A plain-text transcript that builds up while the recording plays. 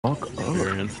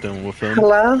Experienced with him.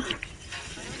 Hello?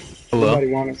 Hello.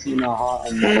 Anybody want to see my hot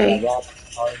Hey. rock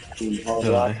hard and hard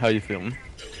Hi. rock? How you feeling?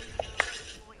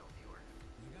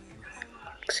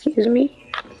 Excuse me?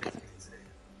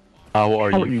 How are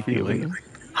How are you you feeling? feeling?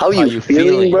 How How you you feeling,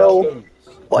 feeling? bro? Welcome.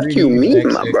 What you Greetings,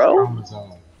 mean, my XX bro?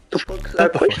 chromosome. The fuck's Shut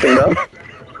that the fuck question, bro? up.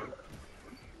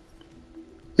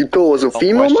 You thought it was a Don't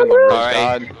female, my question the bro? Riz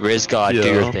Alright, God. Riz God, do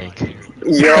your Yeah. thing.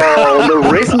 Yo, the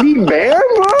Risley Bear,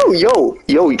 bro? Yo,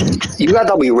 you got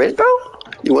W Riz, bro?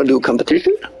 You wanna do a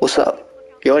competition? What's up?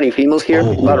 Yo, any females here?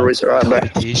 About a Oh, Riz, alright, bet.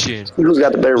 competition. Who's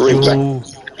got the better Riz, bet? Yo.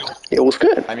 Yo, what's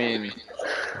good? I mean,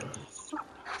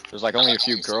 there's like only a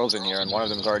few girls in here, and one of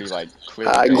them's already like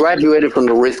clearly I taken. graduated from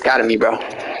the Riz Academy, bro.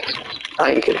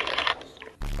 I ain't kidding.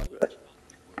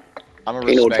 I'm a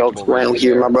Ain't no jokes respectable around Risley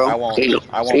here, my bear. bro. I won't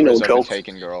Ain't no rizz up a jokes.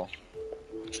 taken girl.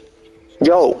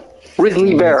 Yo,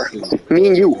 Risley Let's Bear, see. me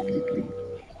and you.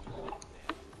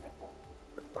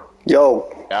 Yo,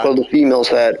 Yeah. what the female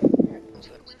said.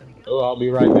 Oh, I'll be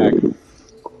right back.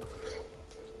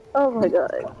 Oh my god.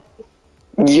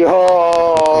 Yo.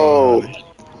 Alrighty.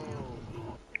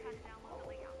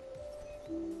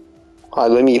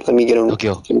 Alright, let me get him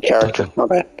Tokyo. in character. Tokyo. My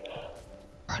bad.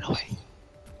 Run away.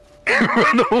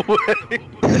 Run away.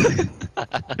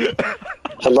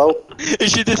 Hello?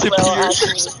 She Well, disappeared.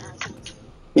 actually,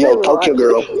 Yo, well, Tokyo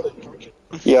girl.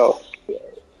 Yo,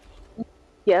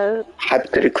 yeah.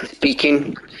 hypothetically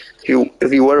speaking,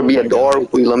 if you were to Oh be a my door,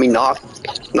 god. will you let me knock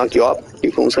you up?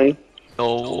 You feel what I'm saying?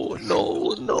 No,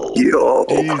 no, no. Yo.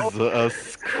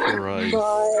 Jesus Christ.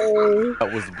 Bye.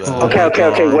 That was Oh bad. Okay, my okay,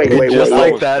 okay. god. Wait, And wait, wait, just That one wait.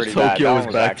 like was that, pretty bad. Tokyo That is one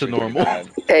was back to actually pretty normal. bad.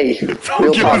 Hey,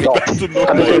 real Tokyo talk is though. back to normal.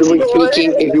 Hypothetically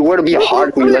speaking, if you were to be a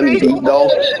heart, will you let me beat though?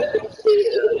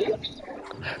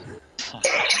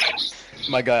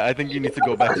 My guy, I think you need to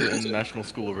go back to the International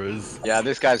School of Riz. Yeah,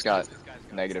 this guy's got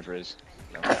negative Riz.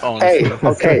 Hey, Honestly.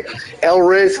 okay. El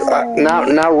Riz, Oh.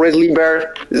 now Risley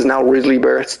Bear. This is now Risley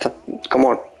Bear. Come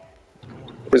on,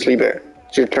 Risley Bear.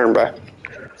 It's your turn, bro.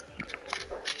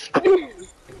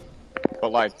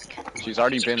 But like, she's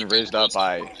already been rizzed up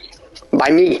by By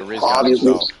me, the Riz God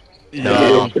obviously. himself. Yeah,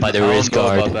 No, by the I Riz don't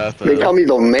know about guard. that They though. call me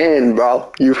the man,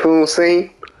 bro. You feel what I'm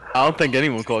saying? I don't think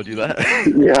anyone called you that.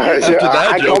 Yeah, After that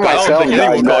I call joke, I don't myself think like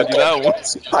anyone called you that. that one.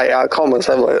 I call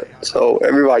myself like that. So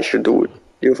everybody should do it.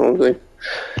 You feel what I'm saying?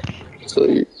 So,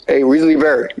 hey, Risley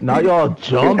Bear, Now y'all you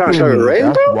trying to show jumping your me. raise,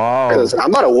 That's bro? Cause wild. I'm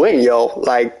about to win, yo.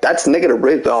 Like that's negative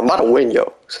raise, bro. I'm about to win,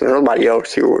 yo. So nobody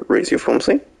else here would raise. You feel what I'm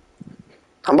saying?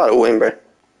 I'm about to win, bro.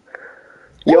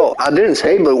 Yo, I didn't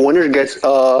say, but winner gets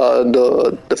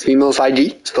the female's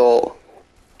IG. So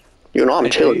you know I'm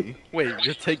chilling. ID? Wait,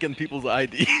 you're taking people's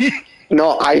ID?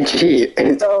 No IG,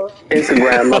 So,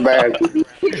 Instagram. My bad.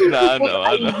 taking Nah, I people's know,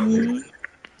 I know. ID.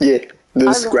 Yeah, the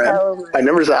I'm Instagram. hell I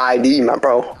never said ID, my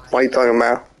bro. What are you talking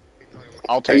about?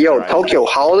 I'll Hey, take yo, her ID. Tokyo,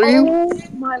 how old are you? Oh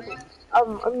my.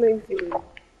 I'm 19.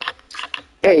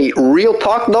 Hey, real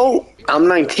talk though, I'm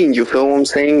 19. You feel what I'm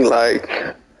saying? Like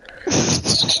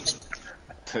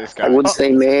This we're guy. the Oh,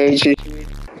 same age. Please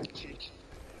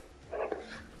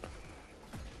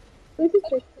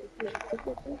check this.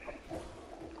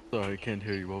 sorry, I can't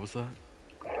hear you. What was that?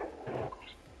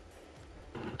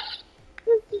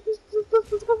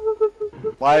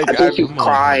 I Like, think you're Come on, hon,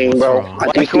 crying, what's bro. I wrong?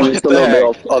 think like you what missed a the little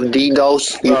bit heck, of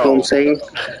DDoS. You feel what I'm bro? saying?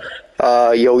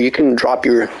 Yo, you can drop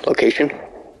your location.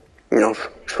 You know, feel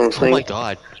what I'm Oh my saying?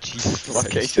 god. Jesus Christ.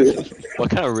 Location. What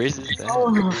kind of Riz is that?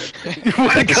 Is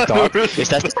What that the kind of stock? risk Is is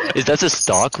that that? is that the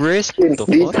stock risk? It's The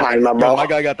D fuck? time, my Yo, bro. my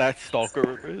guy got that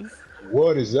stalker risk.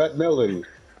 What is that melody?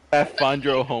 That find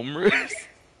your home risk.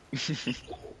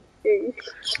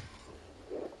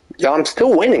 Yo, I'm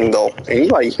still winning though.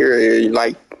 Anybody here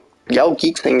like yo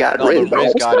geeks ain't got No, the Riz, bro?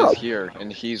 Riz What's God is up? here,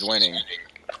 and he's winning.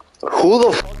 Who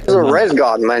the fuck is Oh, a no. Res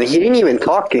God, man? He ain't even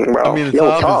talking, I bro. mean, it's Yo,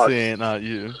 talk. obviously ain't not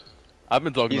you. I've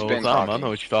been talking He's the whole been time. I know talking.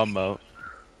 what you're talking about.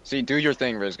 See, do your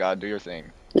thing, Riz God. Do your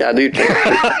thing. Yeah, dude. Who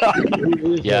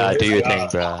is the Yeah, do Riz your thing, God?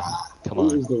 bruh. Come Who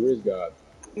on. is the Riz God?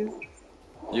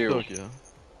 You. Tokyo.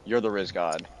 You're the Riz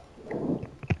God.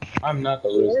 I'm not the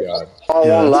Riz God. I Yeah,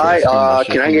 won't that's what I lie. assumed that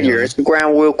shit Can I from get your you.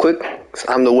 Instagram real quick? 'Cause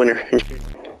I'm the winner.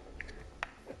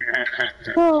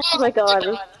 Oh my god.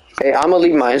 Hey, I'm gonna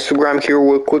leave my Instagram here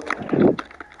real quick.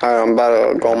 I'm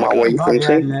about to go my way. You feel what Stop I'm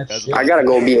saying? adding that Guys, shit. I about gotta to.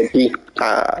 go be a G.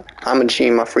 I'm a G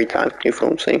in my free time. You feel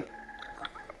what I'm saying?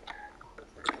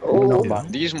 Ain't Oh. Yeah.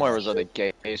 nobody. These Moiras are the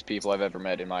gayest people I've ever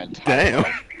met in my entire Damn.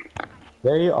 life.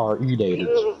 They are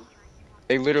e-daters.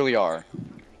 They literally are.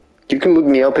 You can look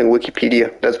me up in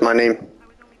Wikipedia. That's my name.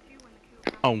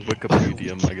 On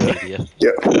Wikipedia, my guy. Wikipedia.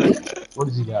 Yeah. What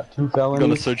does he got? Two I'm gonna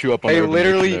felonies? search you up on They Urban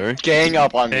literally Dictionary. gang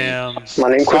up on me. Damn. My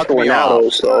name Suck Cristiano me Ronaldo.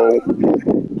 off. So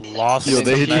Lost Yo,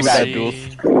 they hit you with that duel.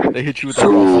 Messi. They hit you with that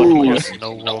duel. Yes,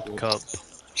 no World Cup.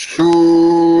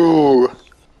 Shoo.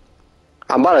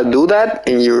 I'm about to do that,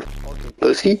 and your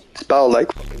pussy spell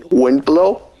like wind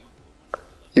blow.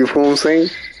 You feel what I'm saying?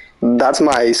 That's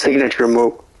my signature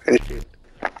move. And shit.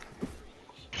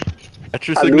 That's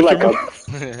your I do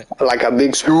signature like a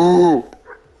big shoo,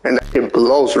 and it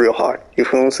blows real hard. You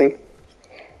feel what I'm saying?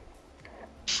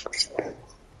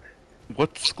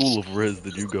 What school of Rizz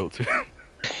did you go to?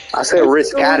 I said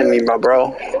Rizz Academy, my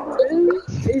bro.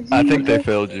 I think they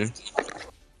failed you.